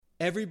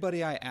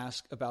Everybody I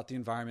ask about the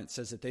environment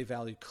says that they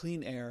value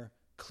clean air,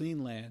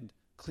 clean land,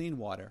 clean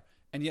water,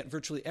 and yet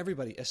virtually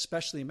everybody,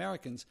 especially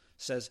Americans,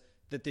 says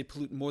that they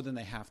pollute more than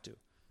they have to.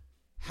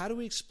 How do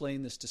we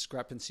explain this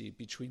discrepancy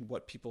between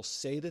what people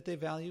say that they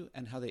value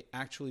and how they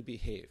actually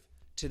behave?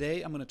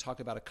 Today, I'm going to talk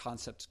about a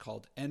concept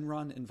called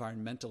Enron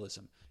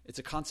environmentalism. It's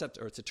a concept,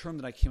 or it's a term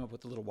that I came up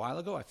with a little while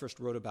ago. I first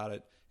wrote about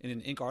it in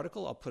an Inc.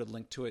 article. I'll put a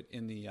link to it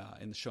in the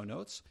show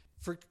notes.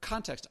 For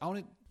context, I want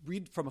to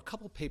read from a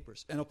couple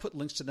papers, and I'll put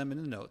links to them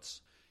in the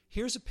notes.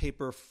 Here's a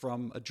paper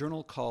from a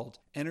journal called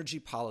Energy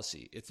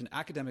Policy. It's an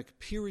academic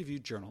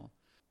peer-reviewed journal,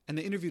 and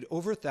they interviewed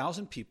over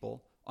 1,000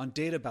 people on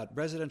data about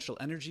residential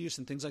energy use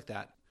and things like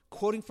that.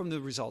 Quoting from the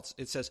results,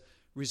 it says,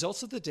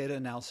 results of the data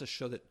analysis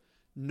show that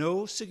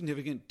no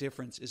significant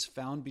difference is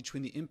found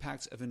between the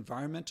impacts of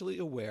environmentally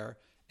aware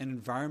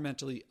and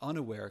environmentally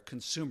unaware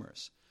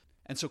consumers.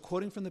 And so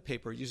quoting from the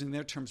paper, using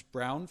their terms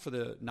brown for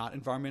the not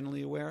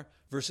environmentally aware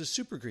versus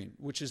super green,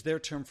 which is their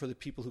term for the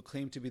people who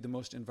claim to be the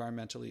most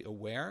environmentally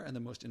aware and the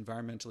most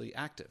environmentally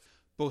active.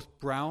 Both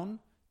brown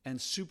and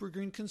super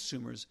green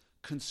consumers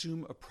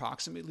consume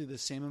approximately the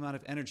same amount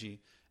of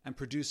energy and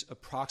produce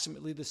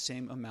approximately the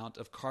same amount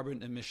of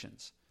carbon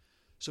emissions.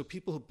 So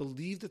people who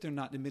believe that they're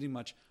not emitting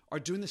much are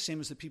doing the same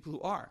as the people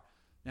who are.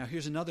 Now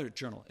here's another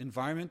journal,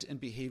 Environment and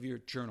Behavior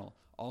Journal,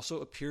 also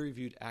a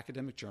peer-reviewed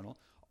academic journal,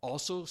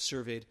 also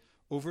surveyed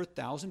over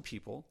 1,000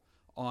 people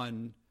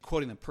on,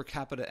 quoting them, per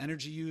capita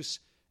energy use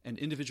and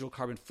individual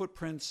carbon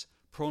footprints,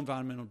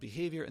 pro-environmental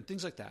behavior, and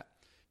things like that.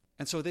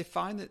 And so they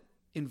find that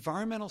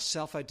environmental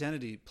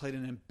self-identity played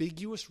an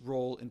ambiguous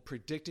role in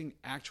predicting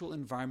actual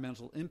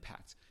environmental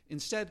impacts.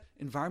 Instead,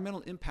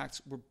 environmental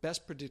impacts were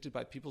best predicted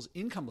by people's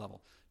income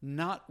level,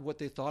 not what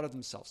they thought of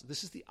themselves.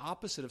 This is the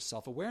opposite of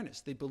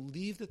self-awareness. They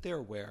believe that they're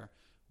aware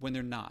when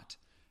they're not.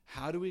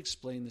 How do we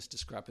explain this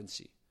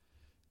discrepancy?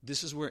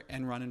 This is where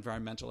Enron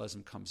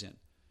environmentalism comes in.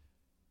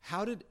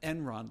 How did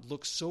Enron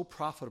look so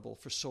profitable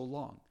for so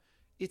long?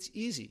 It's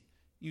easy.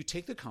 You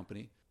take the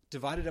company,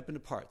 divide it up into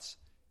parts,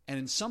 and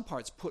in some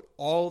parts put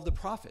all of the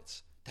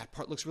profits. That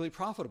part looks really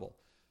profitable.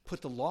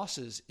 Put the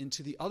losses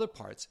into the other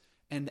parts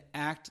and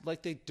act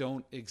like they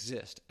don't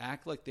exist,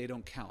 act like they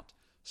don't count.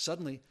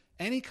 Suddenly,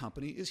 any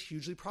company is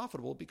hugely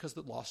profitable because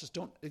the losses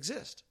don't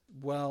exist.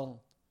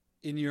 Well,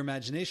 in your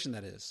imagination,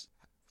 that is.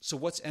 So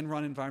what's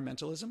Enron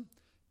environmentalism?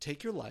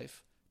 Take your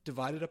life,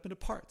 divide it up into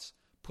parts.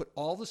 Put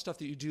all the stuff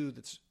that you do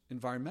that's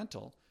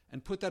environmental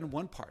and put that in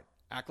one part.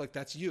 Act like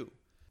that's you.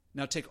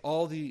 Now take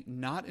all the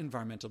not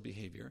environmental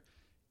behavior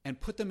and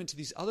put them into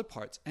these other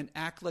parts and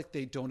act like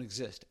they don't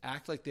exist.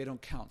 Act like they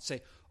don't count.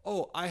 Say,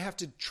 oh, I have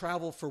to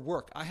travel for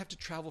work. I have to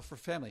travel for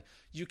family.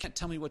 You can't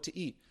tell me what to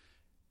eat.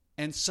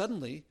 And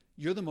suddenly,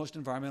 you're the most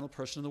environmental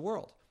person in the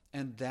world.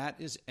 And that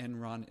is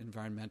Enron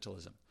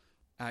environmentalism.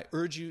 I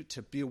urge you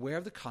to be aware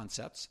of the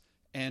concepts.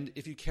 And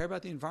if you care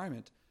about the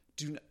environment,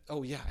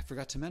 I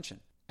forgot to mention.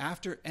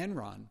 After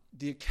Enron,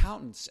 the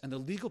accountants and the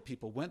legal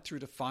people went through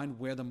to find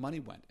where the money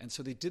went. And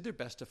so they did their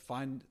best to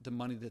find the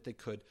money that they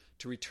could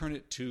to return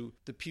it to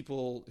the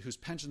people whose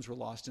pensions were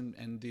lost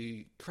and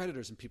the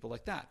creditors and people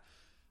like that.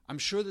 I'm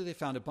sure that they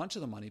found a bunch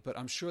of the money, but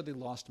I'm sure they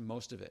lost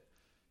most of it.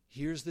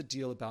 Here's the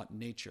deal about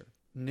nature.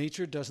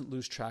 Nature doesn't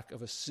lose track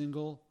of a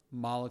single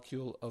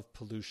molecule of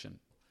pollution.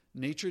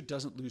 Nature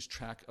doesn't lose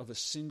track of a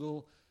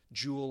single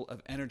joule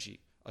of energy,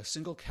 a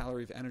single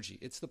calorie of energy.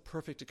 It's the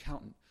perfect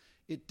accountant.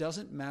 It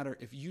doesn't matter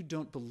if you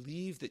don't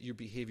believe that your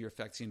behavior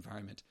affects the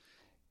environment.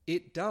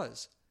 It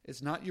does.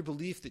 It's not your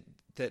belief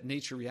that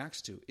nature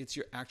reacts to. It's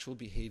your actual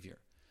behavior.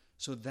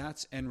 So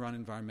that's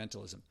Enron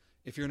environmentalism.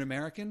 If you're an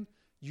American,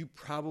 you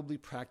probably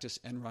practice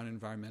Enron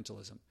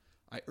environmentalism.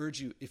 I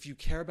urge you, if you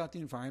care about the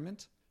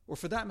environment, or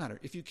for that matter,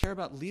 if you care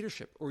about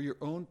leadership or your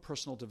own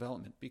personal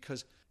development,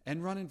 because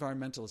Enron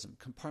environmentalism,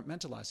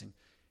 compartmentalizing,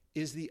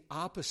 is the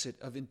opposite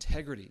of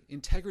integrity.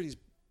 Integrity is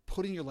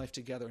putting your life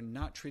together and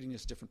not treating it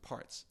as different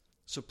parts.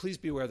 So please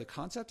be aware of the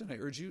concept, and I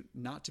urge you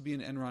not to be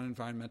an Enron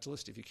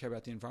environmentalist if you care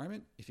about the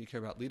environment, if you care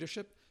about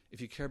leadership,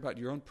 if you care about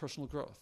your own personal growth.